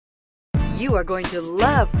You are going to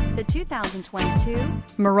love the 2022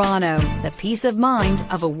 Murano. The peace of mind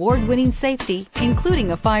of award-winning safety, including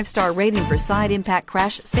a 5-star rating for side impact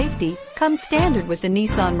crash safety, comes standard with the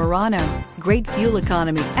Nissan Murano. Great fuel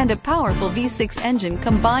economy and a powerful V6 engine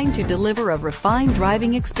combine to deliver a refined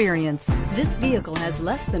driving experience. This vehicle has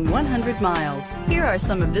less than 100 miles. Here are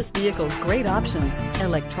some of this vehicle's great options: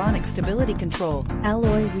 electronic stability control,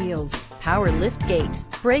 alloy wheels, power liftgate,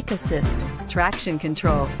 brake assist, traction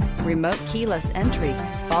control, remote keyless entry,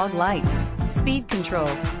 fog lights, speed control,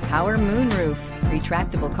 power moonroof,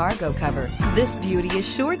 retractable cargo cover. This beauty is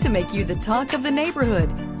sure to make you the talk of the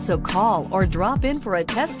neighborhood. So call or drop in for a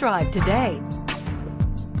test drive today.